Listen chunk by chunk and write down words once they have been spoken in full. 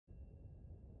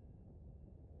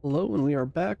Hello, and we are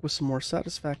back with some more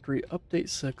Satisfactory Update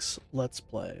 6 Let's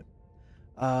Play.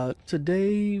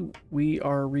 Today we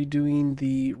are redoing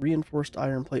the reinforced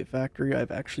iron plate factory. I've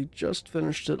actually just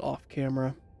finished it off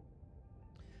camera.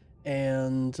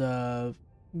 And, like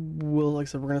I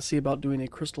said, we're going to see about doing a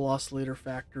crystal oscillator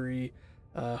factory.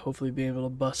 Hopefully being able to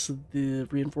bust the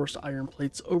reinforced iron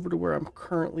plates over to where I'm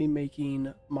currently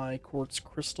making my quartz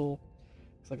crystal.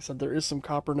 Like I said, there is some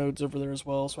copper nodes over there as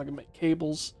well, so I can make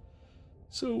cables.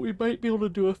 So we might be able to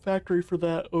do a factory for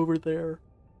that over there.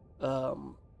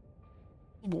 Um,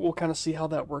 we'll kind of see how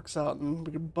that works out, and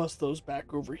we can bust those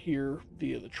back over here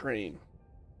via the train.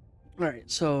 All right,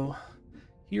 so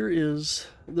here is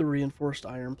the reinforced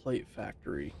iron plate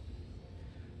factory.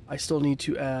 I still need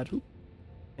to add.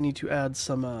 I need to add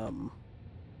some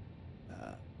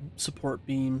support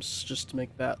beams just to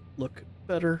make that look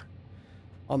better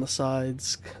on the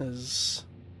sides, because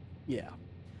yeah.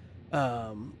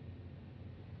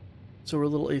 So we're a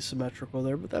little asymmetrical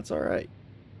there, but that's all right.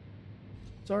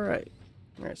 It's all right.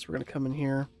 All right, so we're going to come in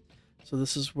here. So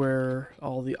this is where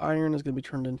all the iron is going to be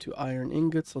turned into iron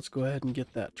ingots. Let's go ahead and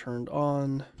get that turned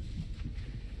on.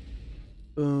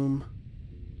 Boom.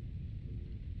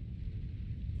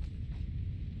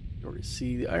 You already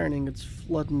see the iron ingots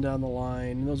flooding down the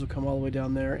line. And those will come all the way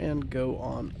down there and go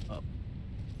on up.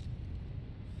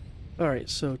 All right,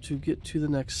 so to get to the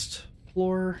next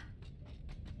floor,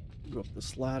 go up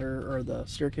this ladder, or the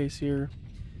staircase here.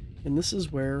 And this is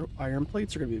where iron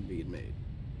plates are going to be being made.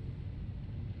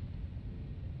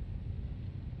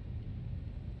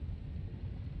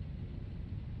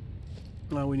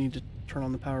 Now we need to turn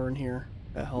on the power in here.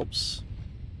 That helps.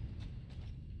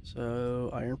 So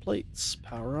iron plates,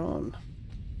 power on.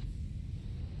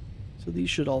 So these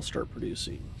should all start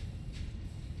producing.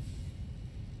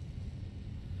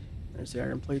 There's the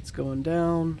iron plates going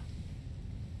down.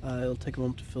 It'll take a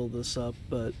moment to fill this up,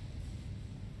 but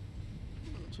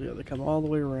so yeah, they come all the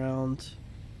way around.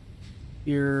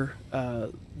 Here,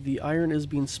 the iron is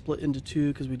being split into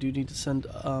two because we do need to send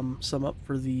some up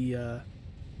for the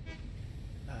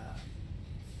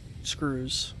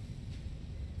screws.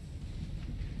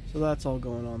 So that's all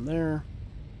going on there.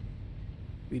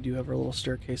 We do have our little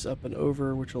staircase up and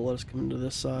over, which will let us come into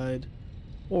this side,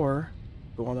 or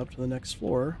go on up to the next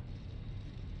floor,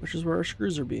 which is where our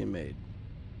screws are being made.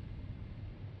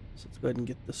 So let's go ahead and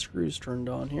get the screws turned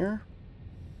on here.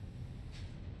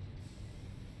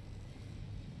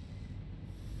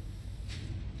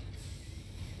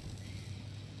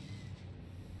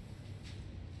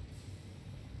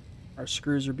 Our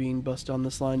screws are being bussed on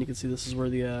this line. You can see this is where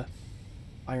the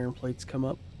iron plates come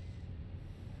up.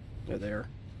 They're there.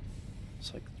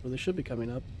 It's like where they should be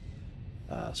coming up.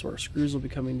 So our screws will be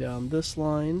coming down this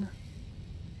line.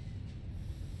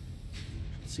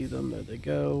 See them, there they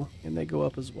go, and they go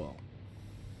up as well.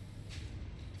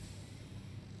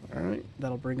 Alright,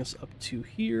 that'll bring us up to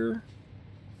here.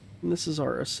 And this is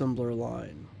our assembler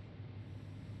line,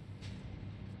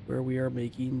 where we are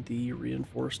making the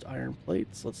reinforced iron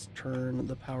plates. Let's turn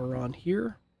the power on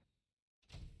here.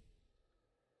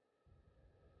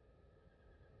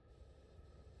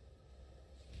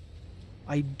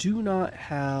 I do not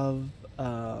have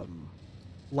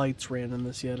lights ran in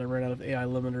this yet. I ran out of AI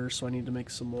limiters, so I need to make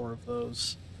some more of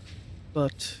those.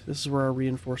 But this is where our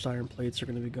reinforced iron plates are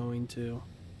going to be going to. You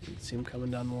can see them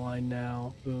coming down the line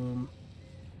now. Boom.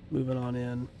 Moving on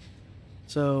in.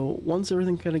 So once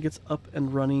everything kind of gets up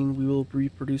and running, we will be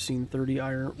producing 30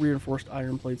 reinforced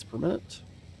iron plates per minute.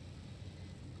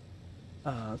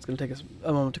 It's going to take us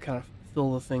a moment to kind of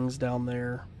fill the things down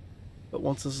there. But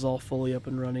once this is all fully up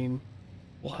and running,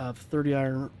 we'll have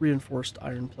 30 reinforced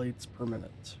iron plates per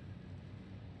minute.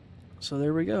 So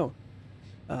there we go.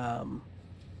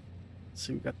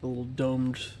 See, we've got the little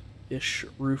domed-ish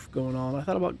roof going on. I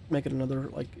thought about making another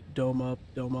like dome up,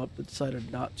 but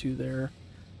decided not to there.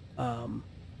 I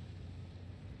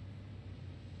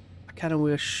kind of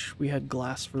wish we had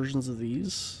glass versions of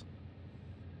these,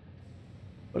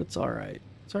 but it's all right.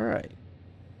 It's all right.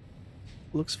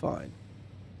 Looks fine.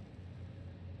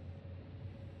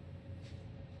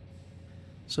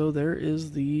 So there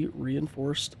is the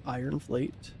reinforced iron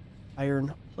plate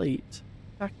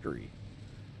factory.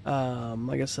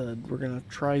 Like I said, we're gonna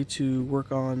try to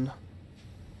work on,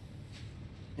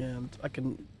 and I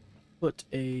can put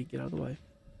a, get out of the way.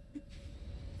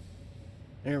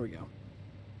 There we go.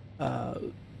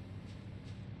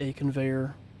 A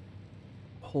conveyor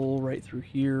hole right through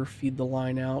here, feed the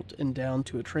line out and down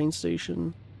to a train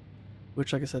station,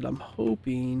 which, like I said, I'm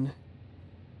hoping,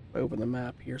 if I open the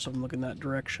map here so I'm looking that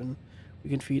direction, we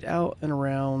can feed out and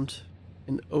around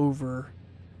and over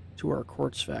to our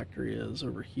quartz factory is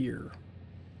over here.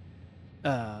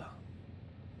 Uh,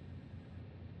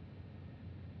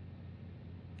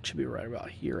 should be right about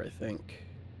here, I think.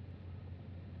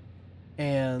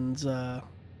 And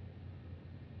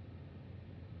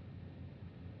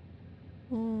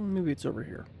maybe it's over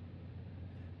here.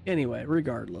 Anyway,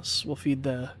 regardless, we'll feed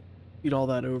all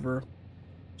that over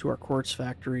to our quartz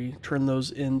factory, turn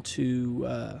those into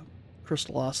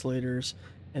crystal oscillators,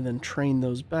 and then train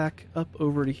those back up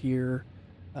over to here.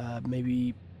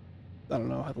 Maybe, I don't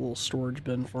know, have a little storage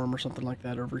bin for them or something like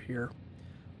that over here.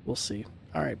 We'll see.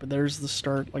 All right, but there's the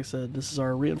start. Like I said, this is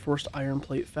our reinforced iron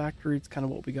plate factory. It's kind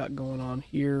of what we got going on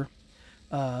here.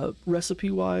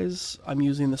 Recipe-wise, I'm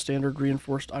using the standard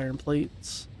reinforced iron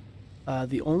plates.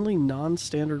 The only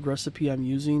non-standard recipe I'm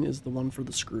using is the one for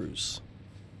the screws.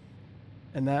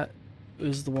 And that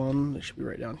is the one that should be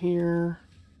right down here.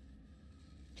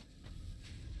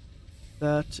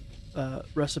 That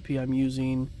recipe I'm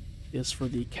using is for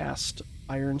the cast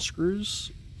iron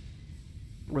screws,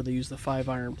 where they use the 5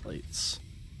 iron plates.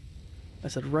 I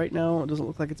said right now it doesn't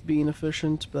look like it's being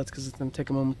efficient, but that's because it's going to take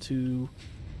a moment to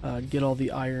get all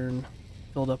the iron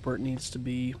filled up where it needs to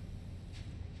be.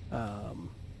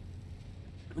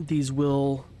 These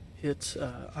will hit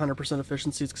 100%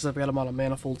 efficiencies because I've got them on a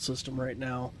manifold system right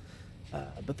now,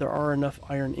 but there are enough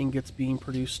iron ingots being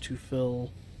produced to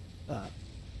fill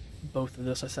both of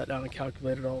this. I sat down and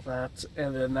calculated all that,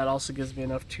 and then that also gives me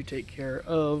enough to take care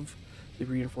of the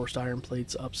reinforced iron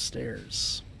plates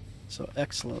upstairs. So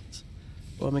excellent.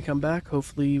 When we come back,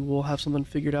 hopefully we'll have something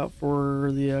figured out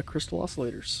for the crystal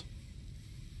oscillators.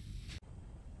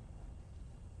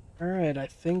 Alright, I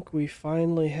think we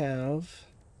finally have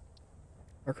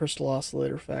our crystal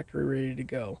oscillator factory ready to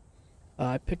go.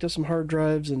 I picked up some hard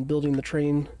drives and building the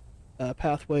train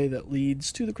pathway that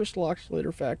leads to the crystal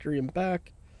oscillator factory and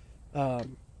back. So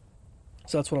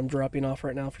that's what I'm dropping off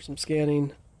right now for some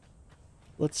scanning.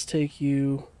 Let's take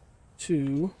you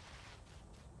to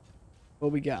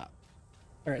what we got.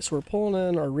 Alright, so we're pulling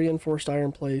in our reinforced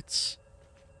iron plates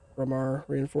from our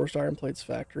reinforced iron plates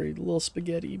factory. A little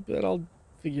spaghetti, but I'll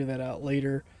figure that out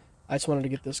later. I just wanted to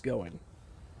get this going.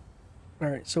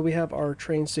 Alright, so we have our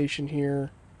train station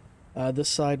here. This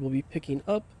side will be picking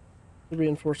up the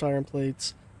reinforced iron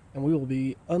plates, and we will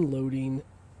be unloading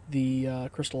the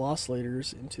crystal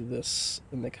oscillators into this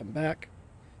when they come back.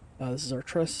 This is our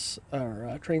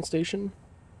train station,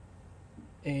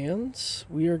 and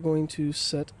we are going to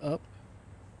set up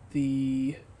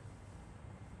the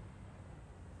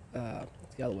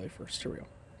let's get out of the way first. Here we go.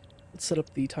 Let's set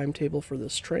up the timetable for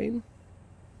this train.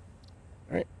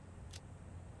 Alright.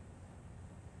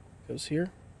 Goes here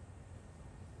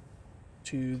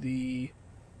to the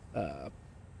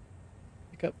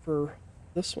pickup for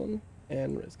this one,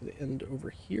 and it's going to end over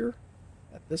here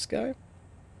at this guy.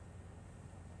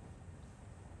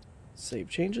 Save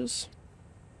changes,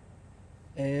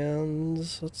 and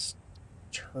let's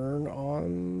turn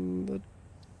on the,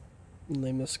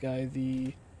 name this guy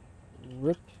the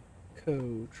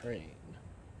Ripco train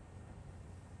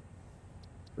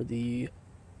for the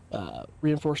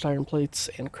reinforced iron plates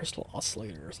and crystal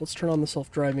oscillators. Let's turn on the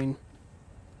self-driving.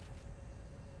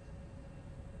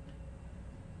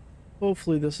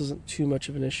 Hopefully this isn't too much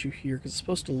of an issue here because it's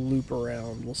supposed to loop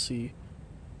around. We'll see.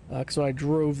 Because when I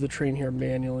drove the train here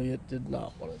manually, it did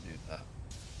not want to do that.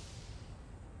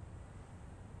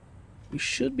 We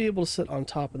should be able to sit on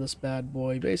top of this bad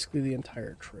boy basically the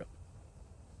entire trip.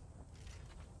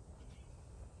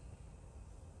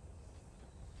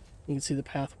 You can see the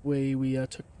pathway we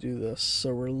took to do this.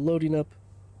 So we're loading up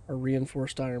our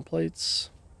reinforced iron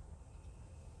plates.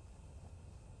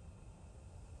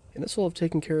 And this will have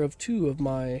taken care of 2 of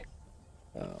my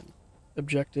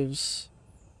objectives.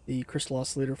 The crystal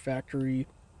oscillator factory,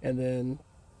 and then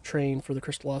train for the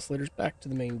crystal oscillators back to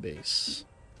the main base.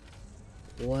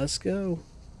 Let's go.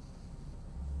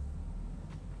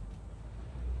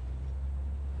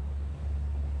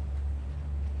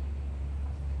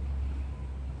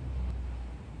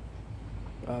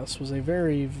 This was a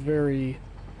very, very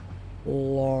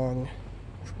long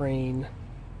train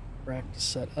track to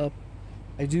set up.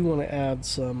 I do want to add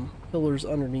some pillars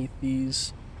underneath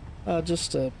these,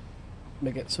 just to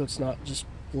make it so it's not just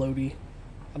floaty.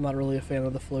 I'm not really a fan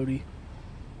of the floaty.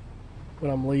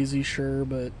 When I'm lazy, sure,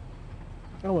 but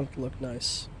I want it to look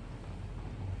nice.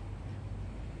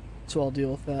 So I'll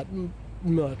deal with that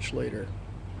much later.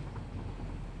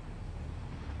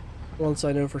 Once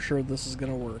I know for sure this is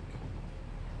going to work.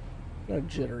 Kind of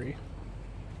jittery.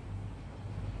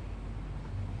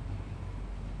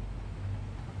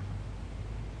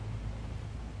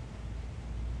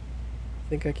 I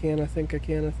think I can, I think I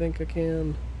can, I think I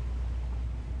can.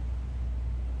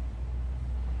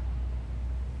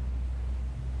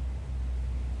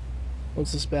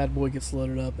 Once this bad boy gets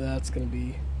loaded up, that's going to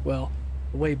be, well,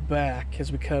 the way back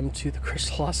as we come to the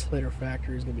Crystal Oscillator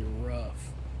Factory is going to be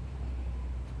rough.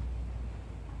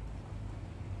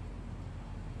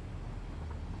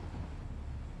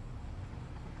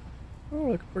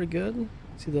 Oh, looking pretty good.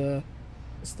 See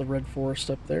it's the red forest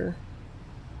up there.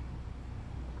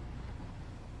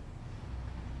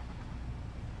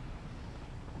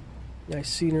 Nice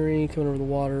scenery coming over the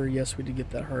water. Yes, we did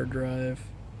get that hard drive.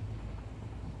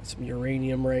 Got some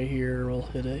uranium right here. We'll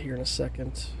hit it here in a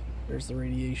second. There's the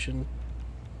radiation.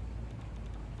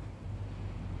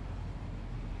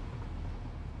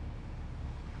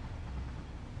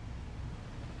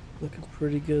 Looking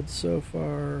pretty good so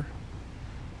far.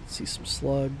 See some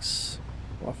slugs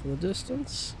off in the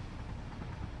distance.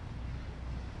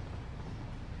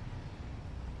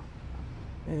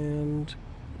 And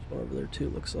there's one over there too,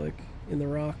 looks like, in the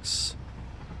rocks.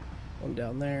 One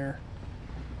down there.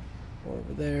 One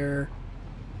over there.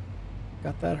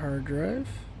 Got that hard drive.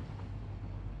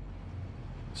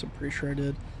 So I'm pretty sure I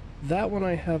did. That one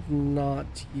I have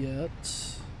not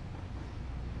yet.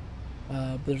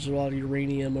 There's a lot of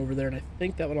uranium over there, and I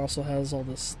think that one also has all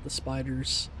the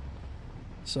spiders.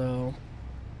 So,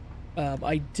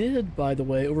 I did, by the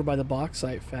way, over by the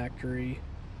bauxite factory,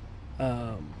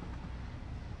 where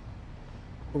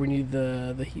we need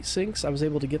the heat sinks, I was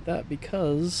able to get that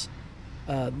because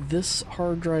this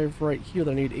hard drive right here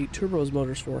that I need 8 turbos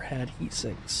motors for had heat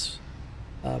sinks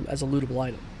as a lootable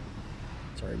item.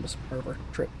 Sorry, I missed part of our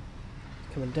trip.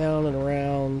 Coming down and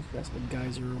around, got some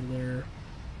geyser over there.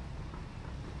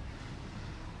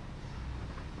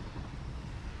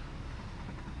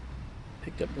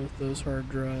 Picked up both those hard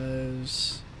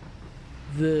drives.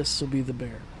 This will be the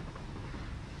bear.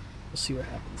 We'll see what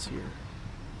happens here.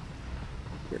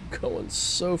 We're going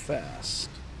so fast.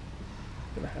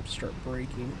 Gonna have to start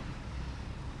braking.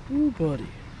 Ooh, buddy.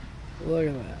 Look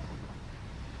at that.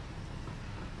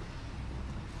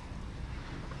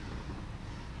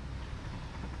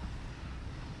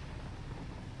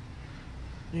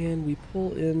 And we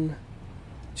pull in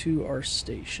to our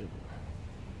station,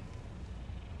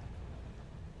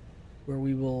 where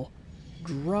we will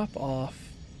drop off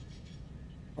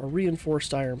our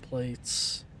reinforced iron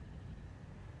plates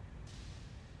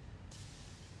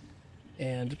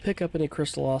and pick up any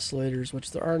crystal oscillators,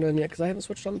 which there are none yet because I haven't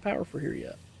switched on the power for here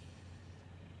yet.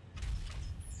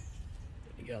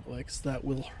 Let me get out of the way because that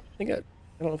will, I don't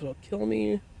know if it'll kill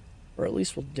me or at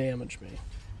least will damage me.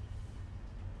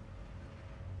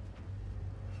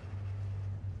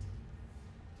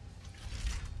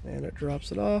 And it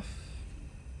drops it off.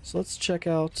 So let's check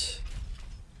out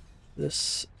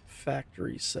this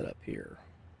factory setup here.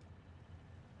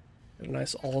 Got a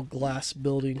nice all glass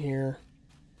building here.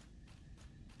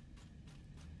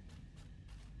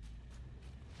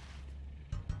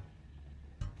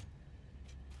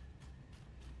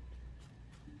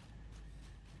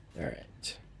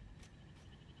 Alright.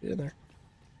 Get in there.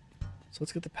 So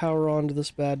let's get the power on to this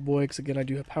bad boy, because again I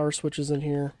do have power switches in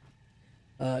here.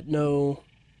 No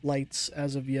lights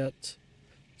as of yet.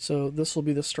 So this will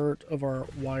be the start of our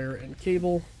wire and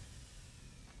cable.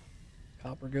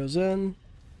 Copper goes in.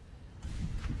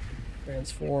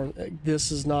 Transform.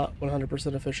 This is not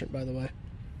 100% efficient, by the way.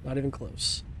 Not even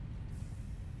close.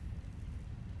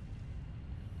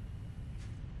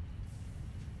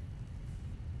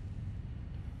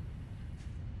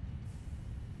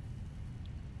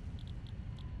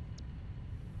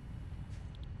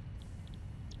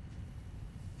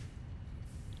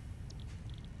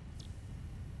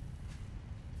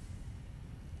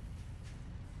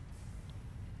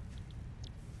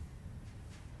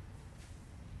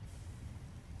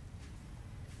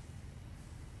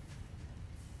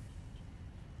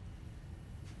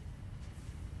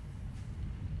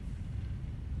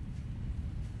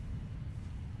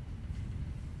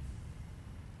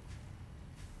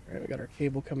 Alright, we got our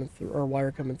cable coming through, our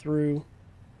wire coming through,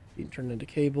 being turned into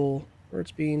cable, where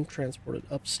it's being transported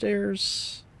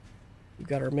upstairs. We've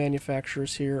got our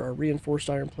manufacturers here, our reinforced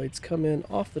iron plates come in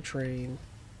off the train.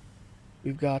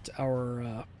 We've got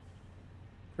our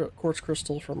quartz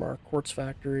crystal from our quartz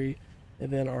factory,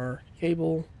 and then our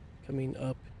cable coming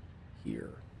up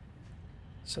here.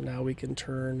 So now we can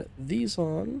turn these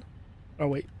on. Oh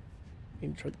wait, we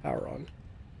need to turn the power on.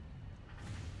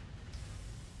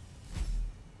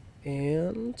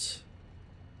 And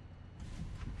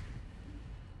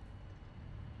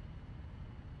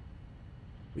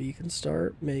we can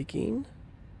start making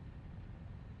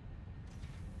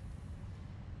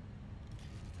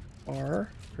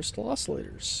our crystal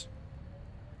oscillators.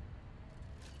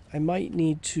 I might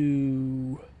need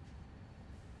to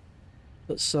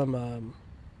put some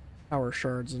power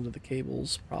shards into the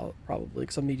cables, probably,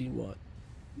 because I'm needing what?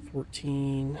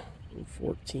 14 and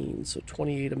 14, so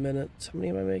 28 a minute. How many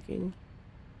am I making?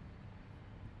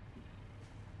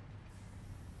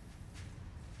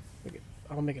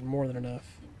 I'm making more than enough.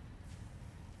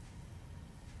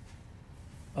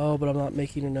 Oh, but I'm not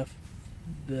making enough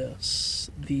this.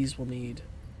 These will need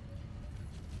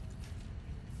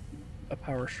a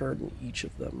power shard in each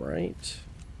of them, right?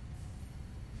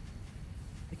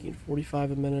 Making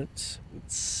 45 a minute,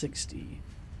 it's 60.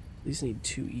 These need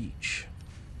 2 each.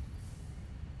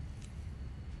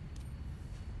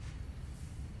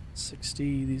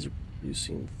 60, these are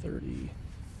producing 30.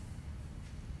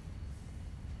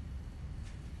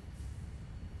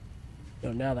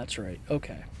 No, now that's right.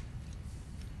 Okay.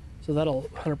 So that'll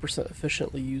 100%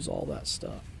 efficiently use all that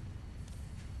stuff.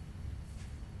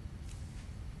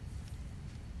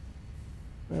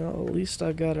 Well, at least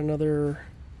I've got another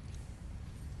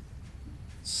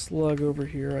slug over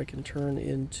here I can turn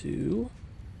into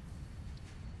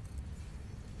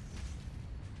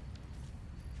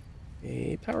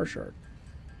a power shard.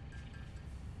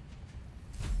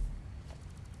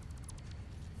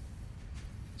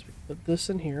 So we put this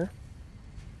in here.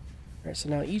 Alright, so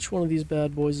now each one of these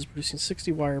bad boys is producing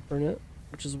 60 wire per minute,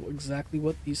 which is exactly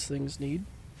what these things need,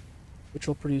 which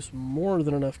will produce more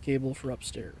than enough cable for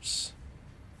upstairs.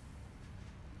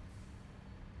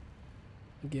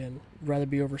 Again, rather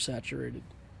be oversaturated,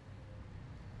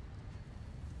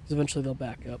 because eventually they'll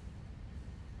back up.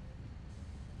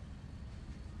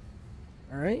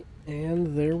 Alright,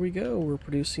 and there we go. We're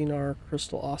producing our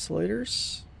crystal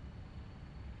oscillators.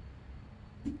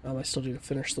 I still need to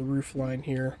finish the roof line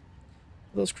here.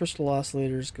 Those crystal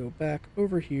oscillators go back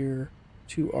over here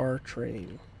to our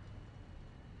train.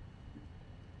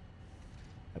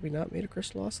 Have we not made a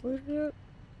crystal oscillator yet?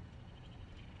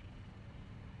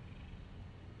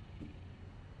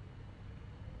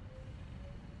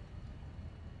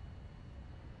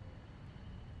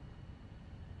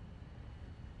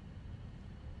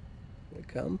 They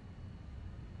come.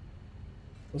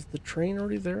 Was the train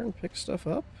already there and picked stuff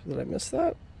up? Did I miss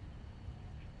that?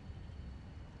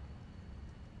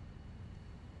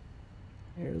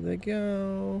 Here they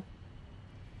go.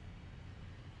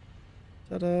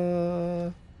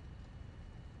 Ta-da!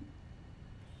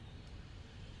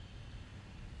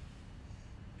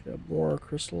 We have more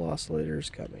crystal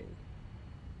oscillators coming.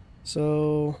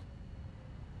 So,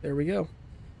 there we go.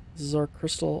 This is our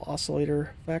crystal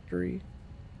oscillator factory.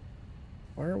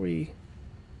 Why are we...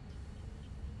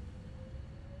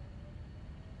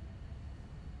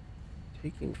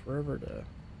 taking forever to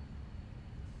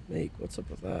make? What's up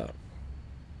with that?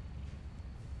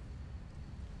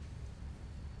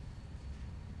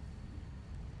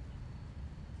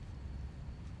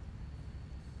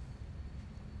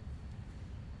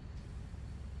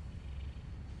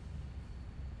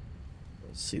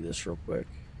 Let's see this real quick.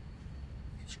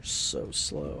 These are so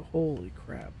slow. Holy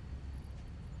crap.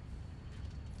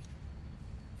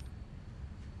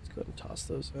 Let's go ahead and toss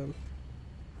those in.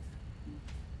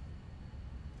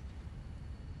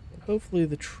 And hopefully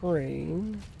the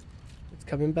train is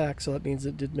coming back, so that means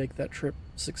it did make that trip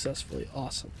successfully.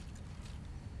 Awesome.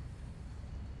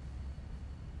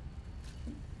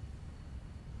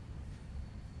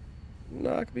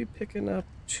 Not gonna be picking up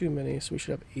too many, so we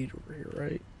should have 8 over here,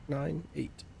 right? 9,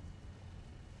 8.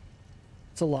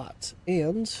 It's a lot.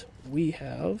 And we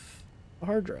have a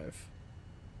hard drive.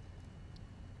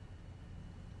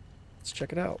 Let's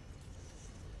check it out.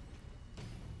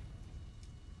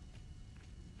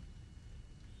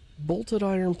 Bolted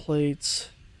iron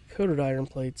plates, coated iron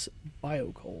plates,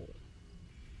 biocoal.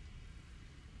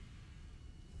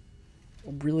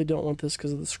 I really don't want this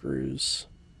because of the screws.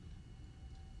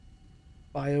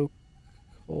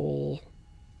 Biocoal.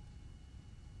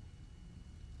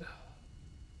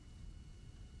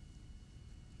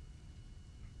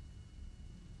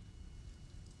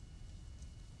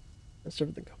 That's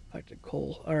everything compacted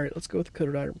coal. Alright, let's go with the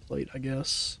coated iron plate, I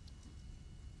guess.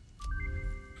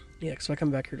 Yeah, because if I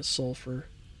come back here to sulfur,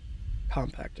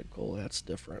 compacted coal, that's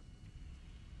different.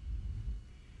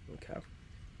 Okay.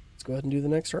 Let's go ahead and do the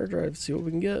next hard drive, see what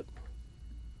we can get.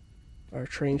 Our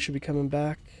train should be coming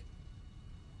back.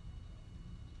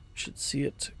 Should see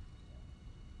it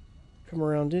come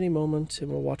around any moment,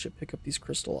 and we'll watch it pick up these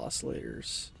crystal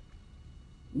oscillators.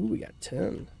 Ooh, we got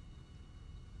 10.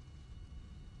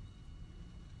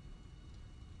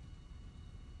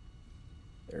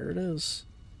 There it is.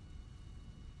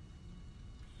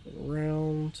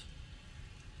 Around.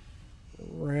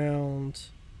 Around.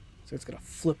 So it's gonna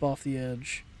flip off the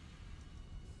edge.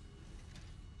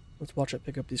 Let's watch it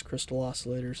pick up these crystal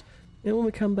oscillators. And when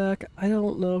we come back, I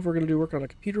don't know if we're going to do work on a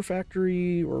computer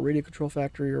factory or a radio control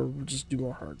factory or just do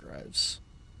more hard drives.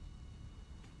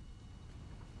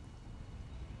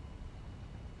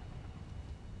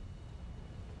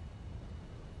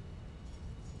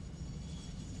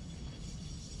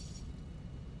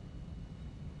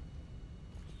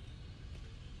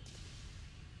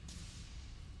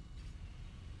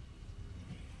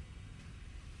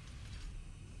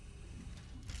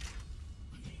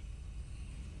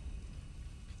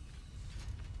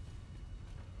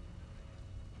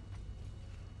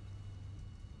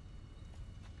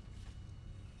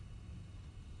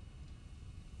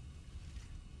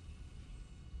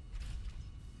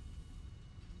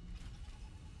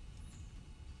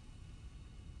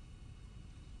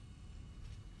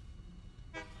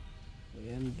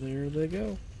 And there they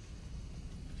go.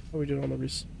 How are we doing on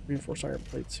the reinforced iron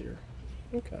plates here?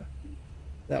 Okay.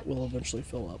 That will eventually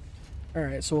fill up.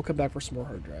 Alright, so we'll come back for some more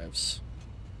hard drives.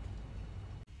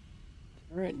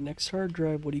 Alright, next hard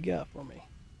drive, what do you got for me?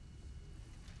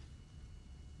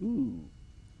 Ooh.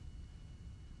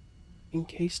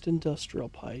 Encased industrial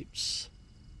pipes.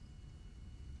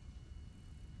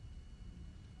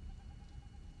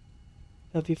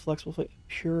 Heavy flexible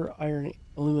pure iron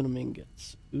aluminum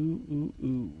ingots. Ooh, ooh,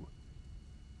 ooh.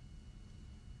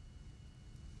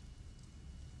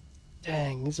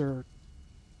 Dang, these are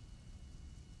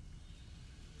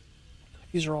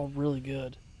all really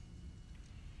good.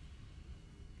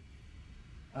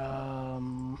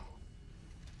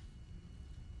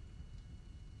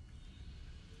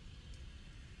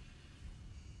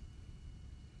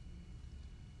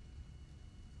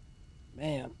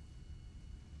 Man,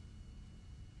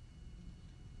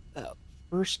 that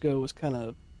first go was kind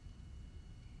of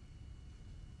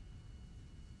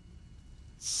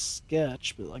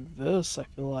sketch, but like this, I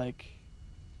feel like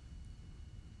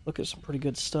look at some pretty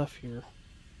good stuff here.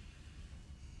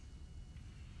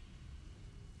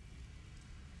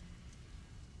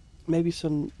 Maybe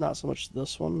some, not so much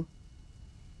this one.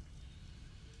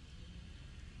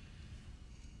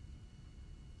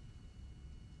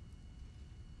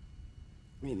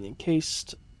 I mean, the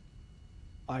encased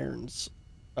irons,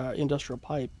 industrial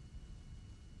pipe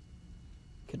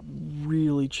could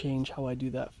really change how I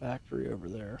do that factory over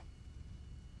there.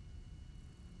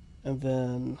 And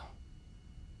then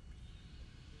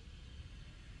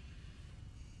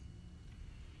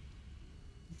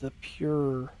the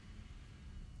pure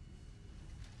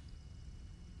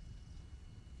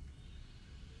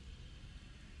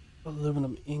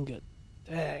aluminum ingot.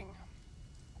 Dang.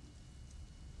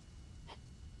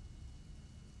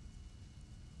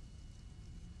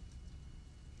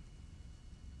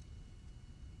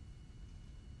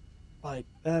 Like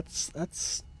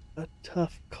that's a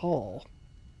tough call.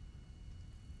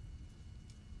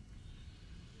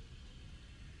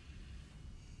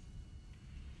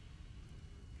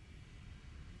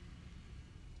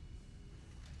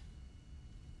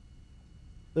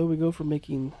 Though we go from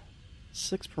making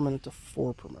 6 per minute to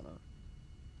 4 per minute.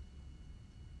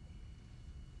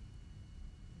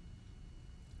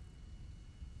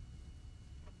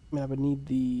 I mean, I would need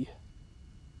the,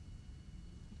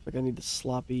 like I need the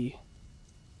sloppy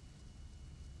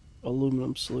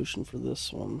aluminum solution for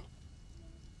this one.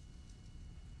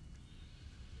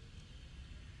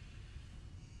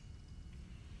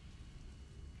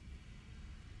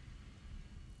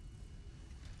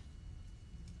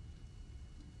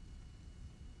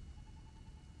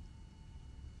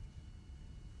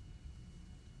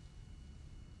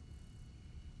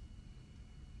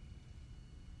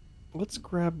 Let's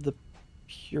grab the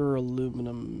pure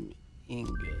aluminum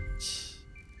ingot.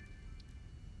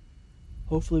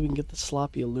 Hopefully we can get the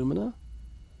sloppy alumina.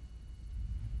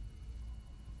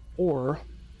 Or,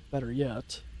 better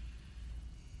yet,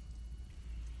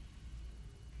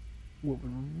 what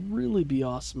would really be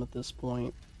awesome at this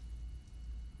point,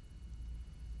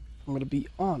 if I'm going to be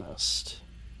honest,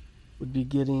 would be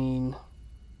getting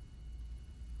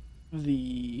a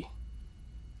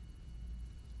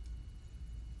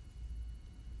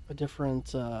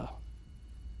different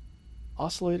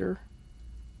oscillator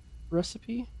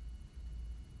recipe.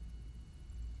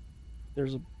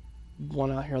 There's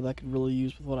one out here that I could really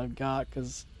use with what I've got,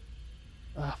 because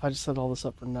if I just set all this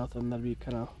up for nothing, that'd be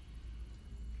kind of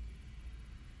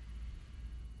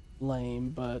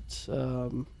lame, but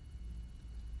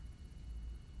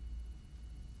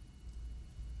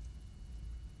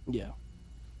yeah.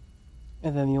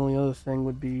 And then the only other thing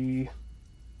would be,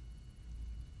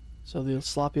 so the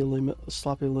sloppy alumina,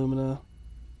 sloppy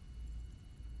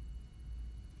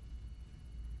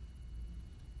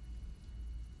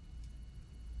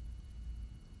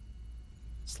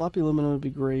alumina would be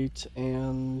great,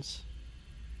 and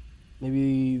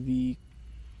Maybe the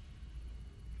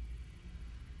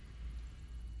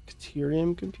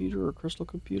Caterium computer or crystal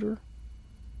computer?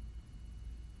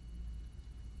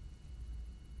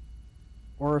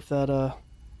 Or if that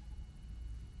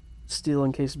steel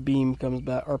encased beam comes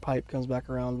back or pipe comes back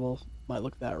around, we'll might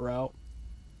look that route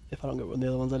if I don't get one of the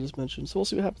other ones I just mentioned. So we'll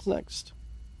see what happens next.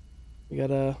 We got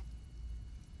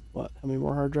what? How many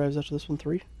more hard drives after this one?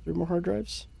 Three more hard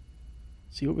drives.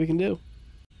 See what we can do.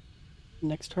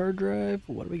 Next hard drive.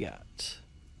 What do we got?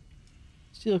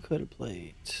 Steel coated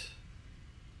plate.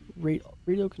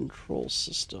 Radio control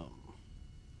system.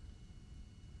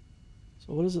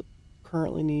 So what does it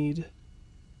currently need?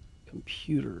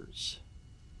 Computers.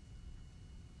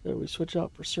 So we switch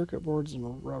out for circuit boards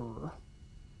and rubber.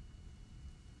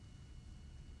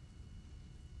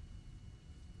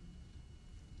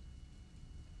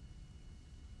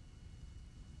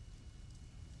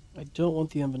 I don't want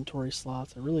the inventory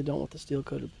slots. I really don't want the steel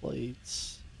coated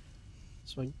plates.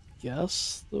 So I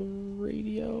guess the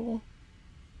radio.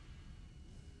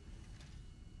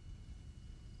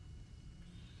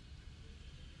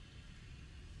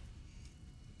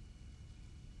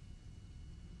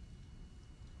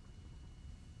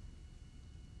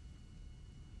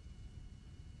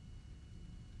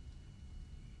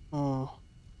 Oh.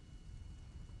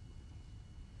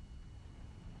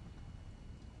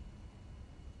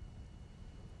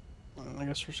 I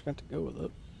guess we're just going to go with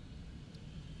it.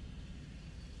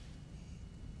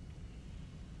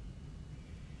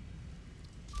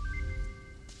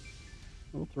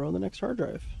 We'll throw in the next hard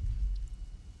drive.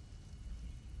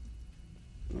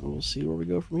 And we'll see where we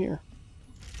go from here.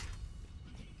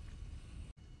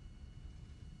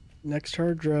 Next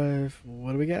hard drive,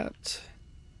 what do we got?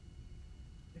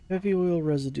 Heavy oil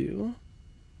residue,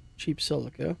 cheap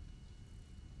silica,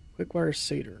 quick wire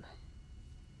SATA.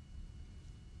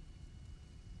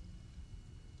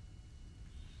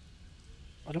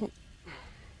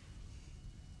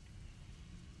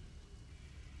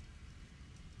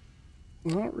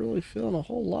 I'm not really feeling a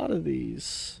whole lot of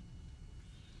these.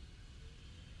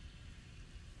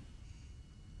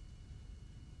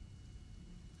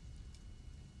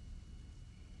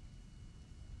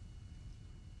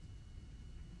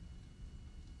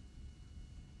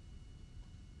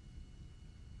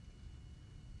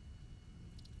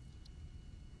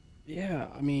 Yeah,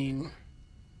 I mean,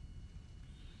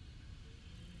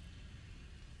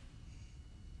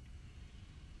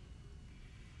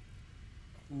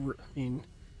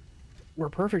 we're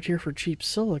perfect here for cheap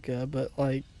silica, but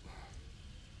like,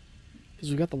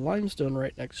 because we got the limestone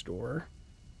right next door,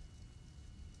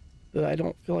 but I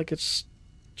don't feel like it's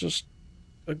just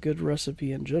a good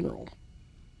recipe in general.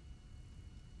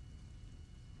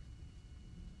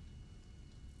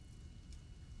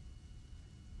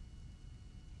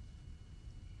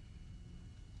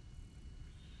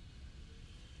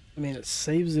 I mean, it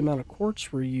saves the amount of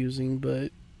quartz we're using,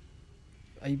 but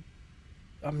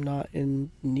I'm not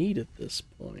in need at this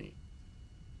point.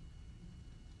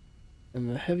 And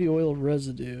the heavy oil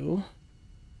residue.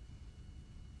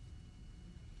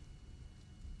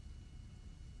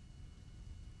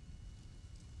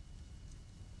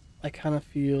 I kind of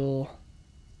feel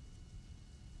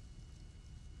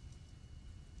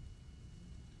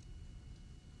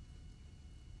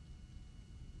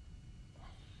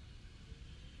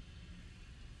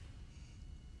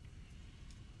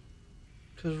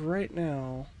because right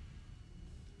now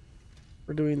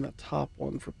we're doing the top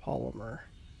one for polymer.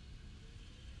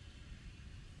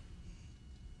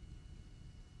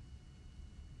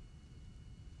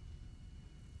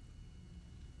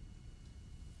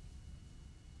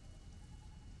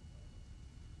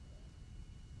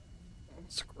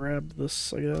 Let's grab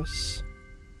this, I guess.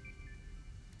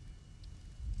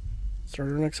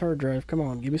 Start our next hard drive. Come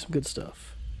on, give me some good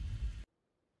stuff.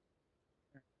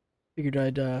 Figured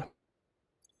I'd,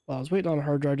 while I was waiting on a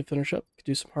hard drive to finish up, could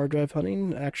do some hard drive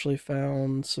hunting. Actually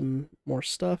found some more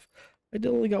stuff. I did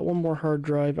only got one more hard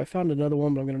drive. I found another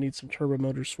one, but I'm going to need some turbo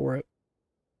motors for it.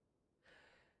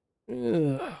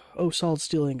 Oh, solid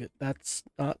steel ingot. That's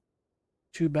not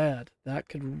too bad. That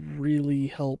could really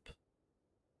help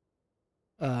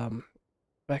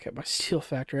back at my steel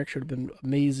factory. Actually, would have been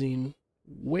amazing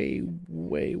way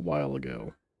while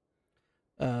ago.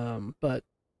 But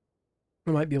I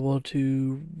might be able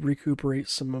to recuperate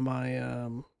some of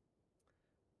my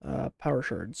power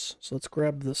shards. So let's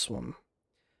grab this one.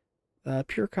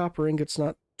 Pure copper ingot's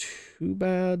not too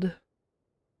bad,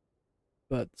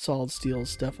 but solid steel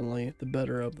is definitely the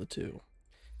better of the two.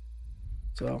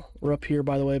 So we're up here,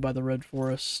 by the way, by the red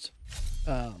forest.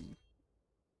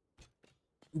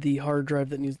 The hard drive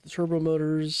that needs the turbo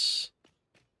motors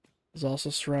is also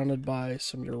surrounded by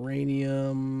some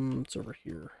uranium. It's over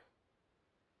here.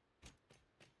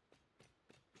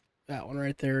 That one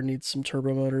right there needs some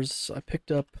turbo motors. I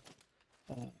picked up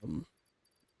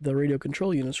the radio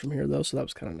control units from here, though, so that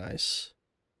was kind of nice.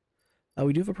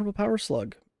 We do have a purple power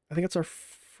slug. I think it's our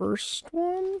first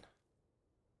one.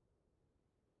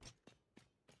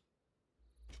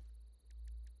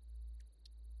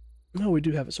 No, we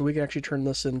do have it, so we can actually turn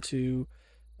this into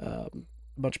a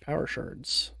bunch of power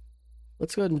shards.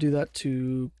 Let's go ahead and do that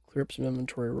to clear up some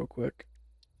inventory real quick.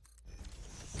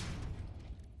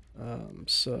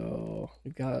 So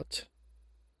we've got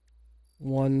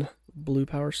one blue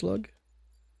power slug.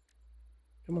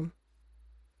 Come on.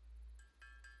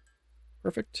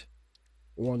 Perfect.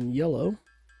 One yellow.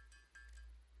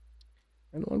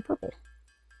 And one purple.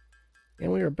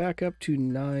 And we are back up to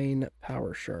 9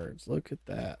 power shards. Look at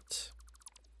that.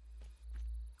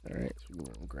 Alright, so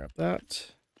we'll grab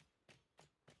that.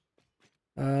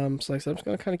 So like I said, I'm just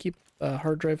going to kind of keep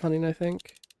hard drive hunting, I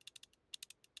think.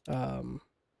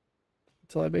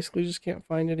 Until I basically just can't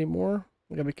find any more.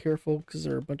 I gotta be careful because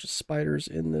there are a bunch of spiders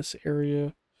in this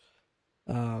area.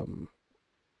 I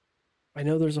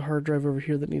know there's a hard drive over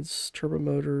here that needs turbo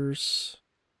motors.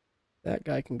 That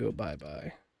guy can go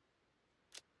bye-bye.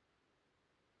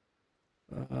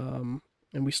 And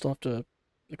we still have to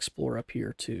explore up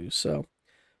here too. So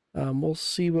we'll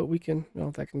see what we can.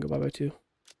 Oh, that can go bye-bye too.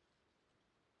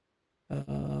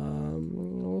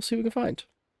 We'll see what we can find.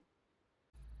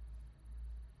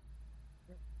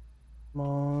 Come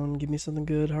on, give me something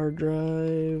good, hard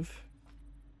drive.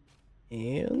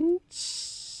 And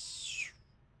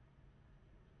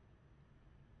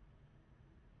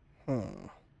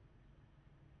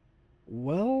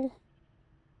well,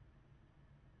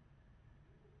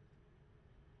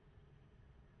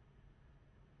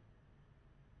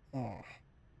 oh.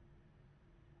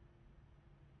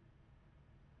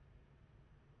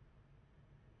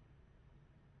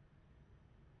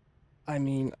 I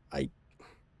mean, I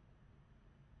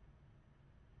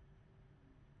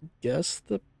guess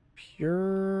the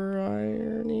pure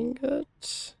iron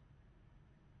ingot.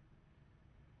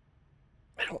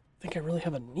 I don't think I really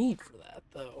have a need for that,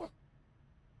 though.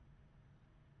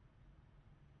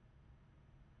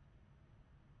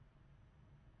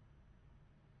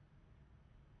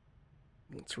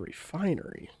 It's a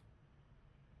refinery.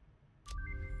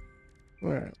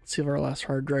 Alright, let's see if our last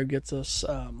hard drive gets us.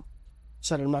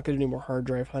 Decided I'm not going to do any more hard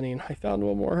drive hunting. I found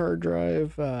one more hard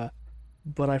drive,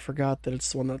 but I forgot that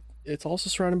it's the one that it's also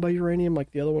surrounded by uranium,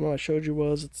 like the other one I showed you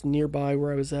was. It's nearby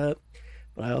where I was at,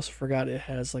 but I also forgot it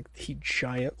has like the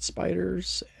giant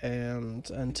spiders. And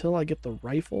until I get the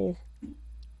rifle,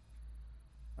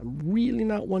 I'm really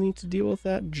not wanting to deal with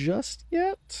that just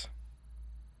yet.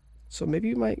 So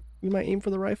maybe we might aim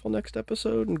for the rifle next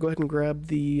episode and go ahead and grab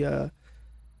the.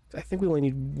 I think we only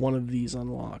need one of these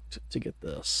unlocked to get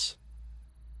this.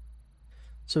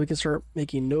 So we can start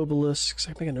making nobelisks.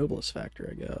 I can make a nobelis factory,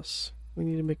 I guess. We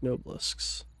need to make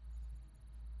nobelisks.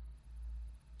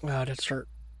 I'd have to start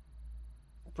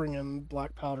bringing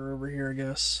black powder over here, I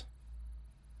guess.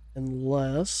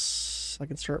 Unless I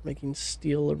can start making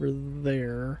steel over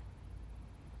there.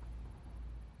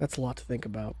 That's a lot to think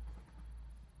about.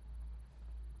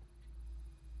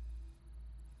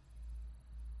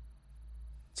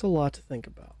 It's a lot to think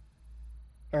about.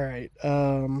 All right,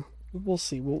 we'll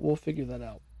see. We'll figure that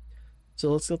out. So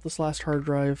let's get this last hard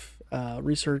drive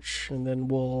research, and then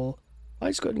I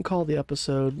just go ahead and call the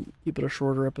episode. Keep it a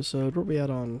shorter episode. Where are we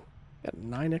at on? Got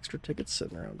 9 extra tickets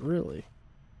sitting around. Really?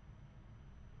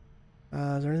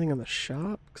 Is there anything in the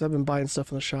shop? Because I've been buying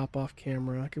stuff in the shop off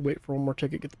camera. I could wait for one more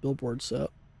ticket, get the billboard set.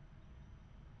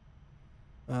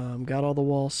 Got all the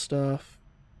wall stuff.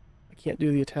 I can't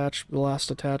do the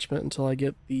last attachment until I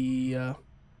get the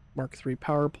Mark III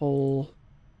power pole.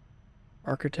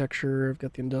 Architecture, I've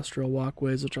got the industrial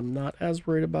walkways, which I'm not as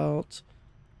worried about.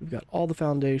 We've got all the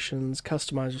foundations.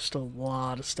 Customize, there's still a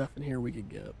lot of stuff in here we could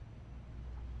get.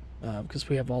 Because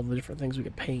we have all the different things we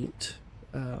could paint.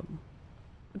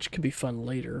 Which could be fun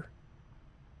later.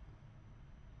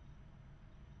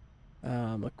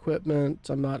 Equipment,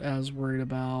 I'm not as worried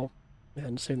about.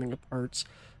 And same thing with parts.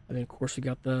 And then of course we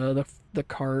got the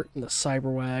cart and the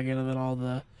cyber wagon and then all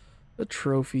the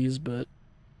trophies, but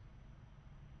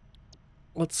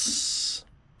let's...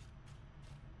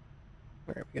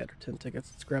 Alright, we got our 10 tickets.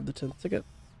 Let's grab the 10th ticket.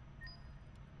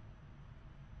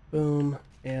 Boom.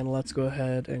 And let's go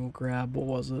ahead and grab, what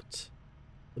was it?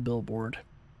 The billboard.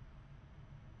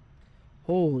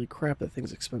 Holy crap, that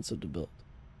thing's expensive to build.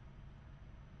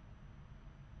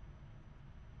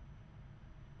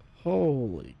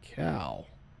 Holy cow.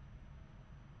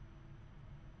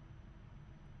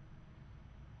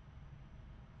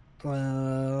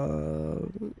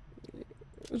 Let's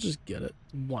just get it.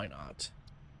 Why not?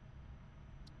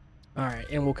 Alright,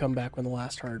 and we'll come back when the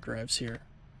last hard drive's here.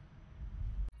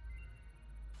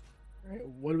 Alright,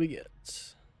 what do we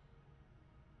get?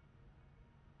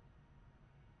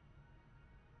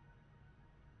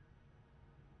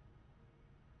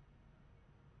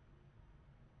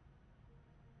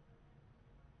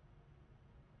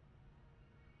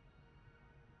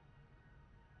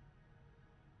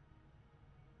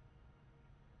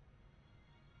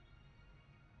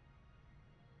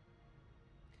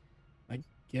 I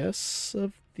guess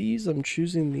of these, I'm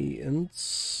choosing the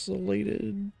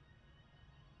insulated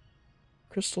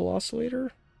crystal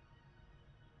oscillator.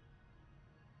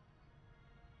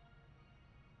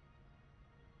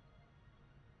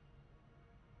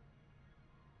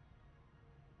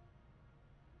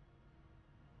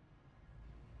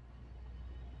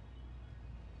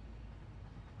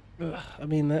 Ugh, I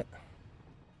mean, they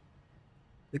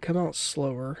come out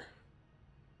slower.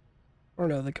 Or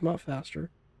no, they come out faster.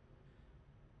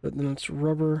 But then it's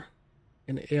rubber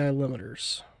and AI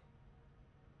limiters.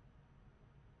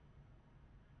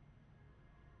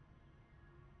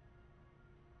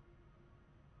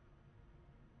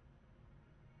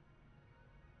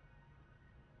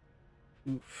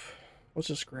 Oof. Let's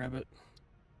just grab it.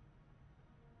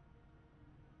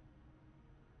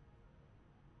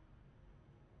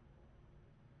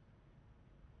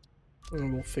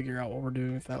 And we'll figure out what we're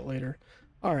doing with that later.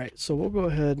 Alright, so we'll go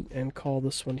ahead and call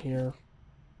this one here.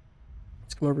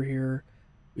 Let's come over here.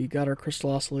 We got our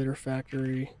crystal oscillator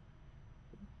factory.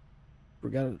 We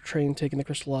got a train taking the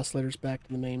crystal oscillators back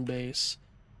to the main base.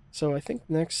 So I think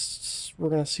next we're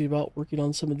going to see about working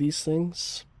on some of these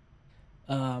things.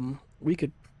 We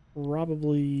could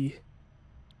probably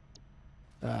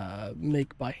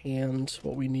make by hand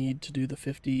what we need to do the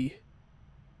 50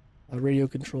 radio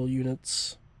control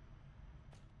units.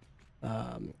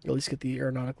 At least get the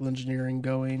aeronautical engineering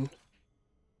going.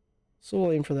 So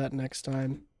we'll aim for that next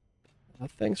time.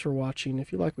 Thanks for watching.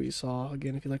 If you like what you saw,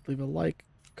 again, if you'd like to leave a like,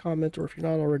 comment, or if you're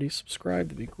not already subscribed,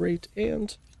 that'd be great.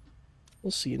 And we'll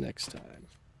see you next time.